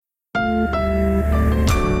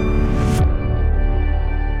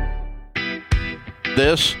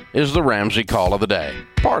This is the Ramsey Call of the Day,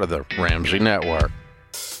 part of the Ramsey Network.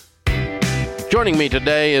 Joining me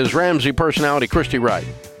today is Ramsey personality Christy Wright.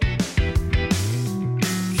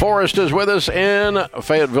 Forrest is with us in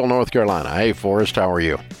Fayetteville, North Carolina. Hey, Forrest, how are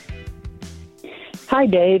you? Hi,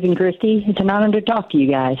 Dave and Christy. It's an honor to talk to you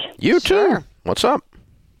guys. You too. What's up?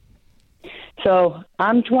 So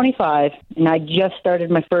I'm 25, and I just started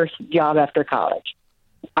my first job after college.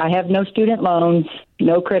 I have no student loans,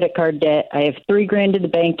 no credit card debt. I have $3,000 in the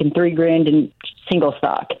bank and $3,000 in single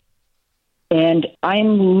stock. And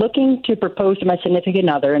I'm looking to propose to my significant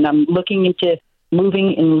other, and I'm looking into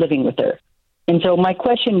moving and living with her. And so my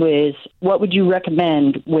question was, what would you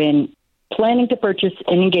recommend when planning to purchase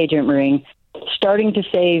an engagement ring, starting to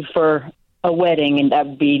save for a wedding, and that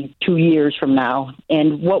would be 2 years from now?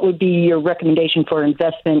 And what would be your recommendation for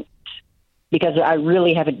investment? Because I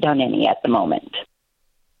really haven't done any at the moment.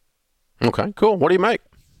 Okay, cool. What do you make?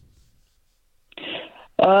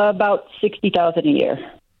 About $60,000 a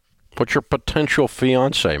year. What's your potential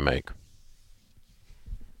fiance make?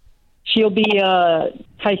 She'll be a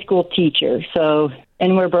high school teacher, so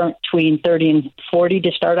anywhere between 30 and 40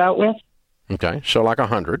 to start out with. Okay, so like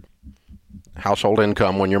 100. Household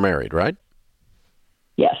income when you're married, right?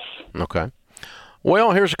 Yes. Okay.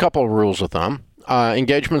 Well, here's a couple of rules of thumb.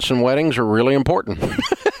 Engagements and weddings are really important.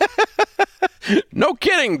 No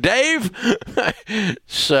kidding, Dave.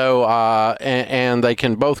 So, and they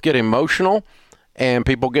can both get emotional, and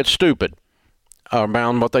people get stupid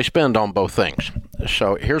around what they spend on both things.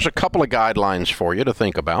 So here's a couple of guidelines for you to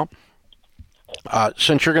think about.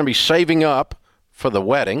 Since you're going to be saving up for the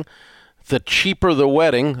wedding, the cheaper the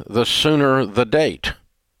wedding, the sooner the date.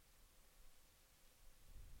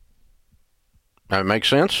 That makes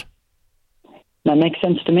sense? That makes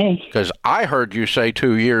sense to me. Because I heard you say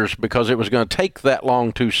 2 years because it was going to take that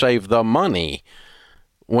long to save the money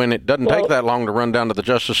when it doesn't take that long to run down to the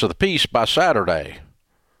Justice of the Peace by Saturday.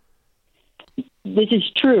 This is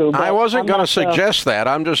true. But I wasn't going to suggest that.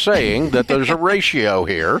 I'm just saying that there's a ratio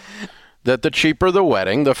here, that the cheaper the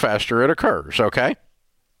wedding, the faster it occurs, okay?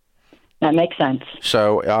 That makes sense.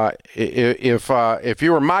 So if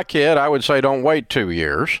you were my kid, I would say don't wait 2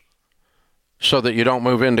 years so that you don't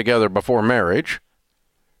move in together before marriage.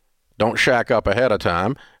 Don't shack up ahead of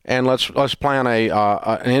time. And let's plan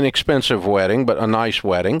an inexpensive wedding, but a nice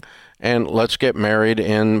wedding, and let's get married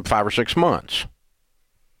in 5 or 6 months.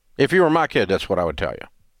 If you were my kid, that's what I would tell you.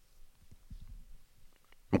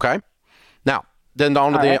 Okay? Now, then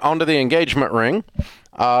onto the engagement ring.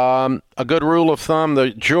 A good rule of thumb,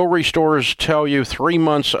 the jewelry stores tell you 3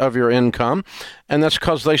 months of your income, and that's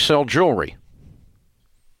because they sell jewelry.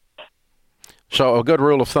 So a good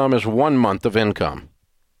rule of thumb is 1 month of income,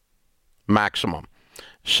 maximum.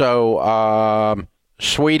 So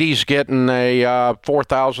Sweetie's getting a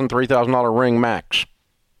 $4,000, $3,000 ring max,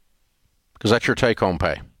 because that's your take-home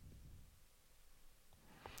pay.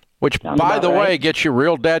 Which, by the way, gets you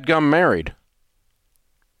real dadgum married.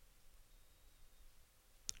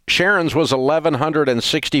 Sharon's was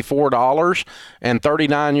 $1,164, and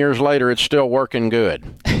 39 years later, it's still working good.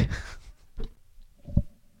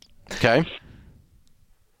 Okay?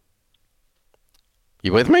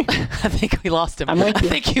 You with me? I think we lost him. I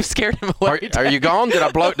think you've scared him away. Are you gone? Did I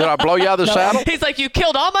blow you out of the saddle? He's like, you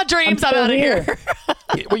killed all my dreams. I'm out of here.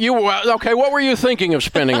 Okay, what were you thinking of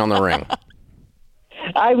spending on the ring?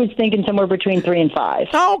 I was thinking somewhere between 3 and 5.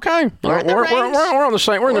 Oh, okay. We're on the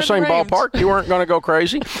same. We're in the same ballpark. You weren't going to go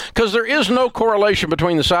crazy because there is no correlation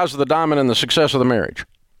between the size of the diamond and the success of the marriage.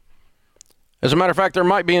 As a matter of fact, there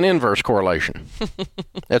might be an inverse correlation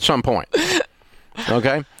at some point.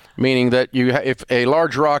 Okay. Meaning that if a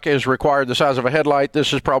large rock is required the size of a headlight,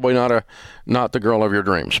 this is probably not the girl of your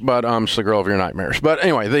dreams, but it's the girl of your nightmares. But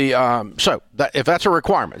anyway, if that's a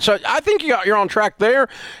requirement, so I think you're on track there.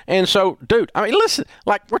 And so, dude, I mean, listen,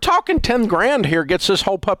 like we're talking $10,000 here gets this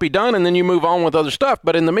whole puppy done, and then you move on with other stuff.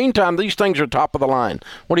 But in the meantime, these things are top of the line.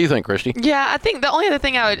 What do you think, Christy? Yeah, I think the only other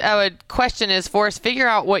thing I would question is for us figure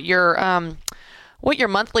out what your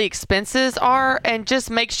monthly expenses are, and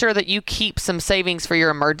just make sure that you keep some savings for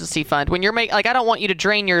your emergency fund. When you're I don't want you to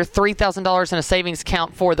drain your $3,000 in a savings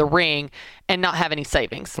account for the ring and not have any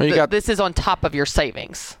savings. Well, this is on top of your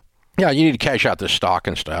savings. Yeah, you need to cash out this stock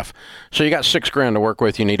and stuff. So you got $6,000 to work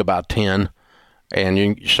with. You need about 10,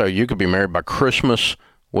 and so you could be married by Christmas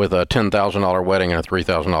with a $10,000 wedding and a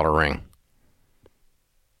 $3,000 ring.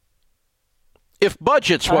 If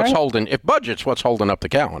budget's what's holding up the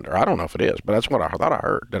calendar, I don't know if it is, but that's what I thought I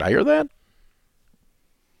heard. Did I hear that?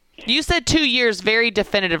 You said 2 years very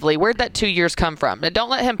definitively. Where'd that 2 years come from? Don't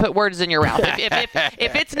let him put words in your mouth.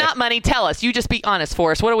 If it's not money, tell us. You just be honest for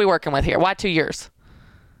us. What are we working with here? Why 2 years?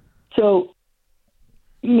 So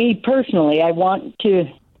me personally, I want to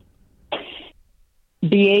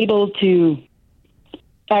be able to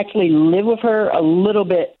actually live with her a little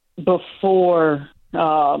bit before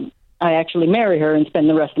I actually marry her and spend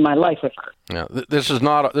the rest of my life with her. Yeah, this is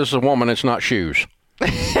a woman. It's not shoes.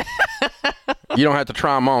 You don't have to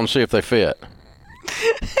try them on and see if they fit.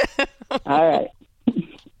 All right.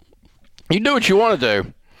 You do what you want to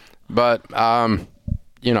do, but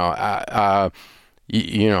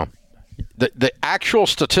the actual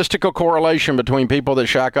statistical correlation between people that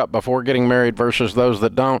shack up before getting married versus those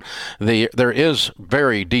that don't, there is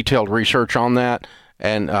very detailed research on that,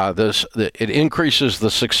 and it increases the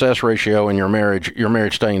success ratio in your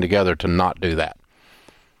marriage staying together to not do that.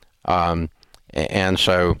 And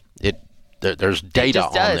so there's data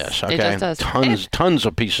on this. Okay, it just does. Tons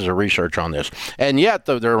of pieces of research on this, and yet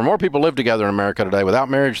there are more people live together in America today without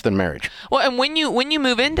marriage than marriage. Well, and when you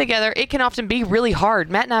move in together, it can often be really hard.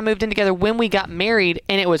 Matt and I moved in together when we got married,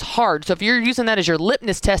 and it was hard. So if you're using that as your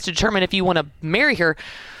litmus test to determine if you want to marry her,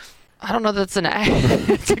 I don't know that's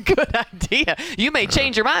it's a good idea. You may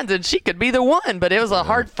change your minds and she could be the one, but it was a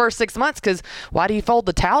hard first 6 months because why do you fold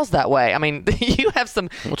the towels that way? I mean, you have some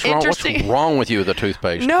interesting... What's wrong with you with the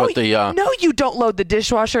toothpaste? No, you don't load the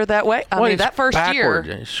dishwasher that way. I mean, that first backward.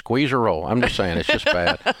 year... Squeeze or roll. I'm just saying, it's just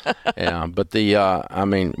bad. Yeah, but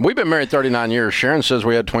we've been married 39 years. Sharon says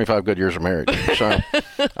we had 25 good years of marriage. So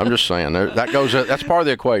I'm just saying, that's part of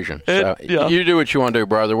the equation. So you do what you want to do,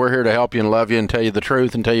 brother. We're here to help you and love you and tell you the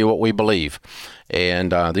truth and tell you what we believe,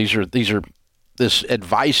 and this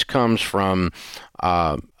advice comes from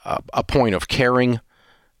a point of caring,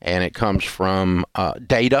 and it comes from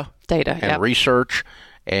data and research,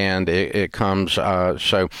 and it comes.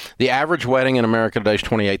 So the average wedding in America today is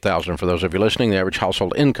 $28,000. For those of you listening, the average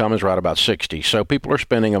household income is right about $60,000. So people are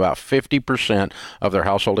spending about 50% of their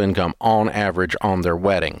household income on average on their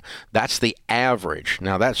wedding. That's the average.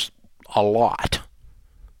 Now that's a lot.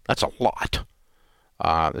 That's a lot.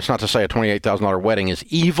 It's not to say a $28,000 wedding is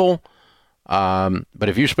evil, but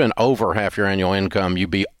if you spend over half your annual income, you'd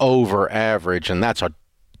be over average, and that's a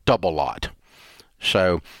double lot.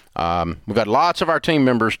 So we've got lots of our team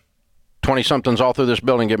members, 20-somethings all through this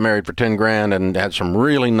building, get married for $10,000 and had some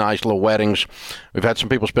really nice little weddings. We've had some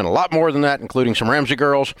people spend a lot more than that, including some Ramsey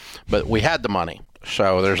girls, but we had the money.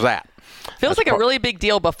 So there's that. Feels like a really big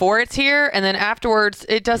deal before it's here, and then afterwards,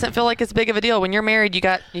 it doesn't feel like it's big of a deal. When you're married, you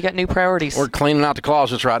got new priorities. We're cleaning out the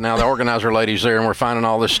closets right now. The organizer lady's there, and we're finding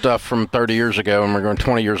all this stuff from 30 years ago, and we're going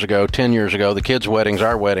 20 years ago, 10 years ago. The kids' weddings,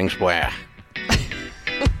 our weddings, blah.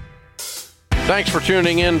 Thanks for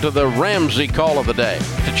tuning in to the Ramsey Call of the Day.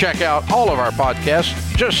 To check out all of our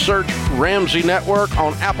podcasts, just search Ramsey Network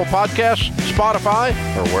on Apple Podcasts, Spotify,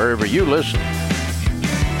 or wherever you listen.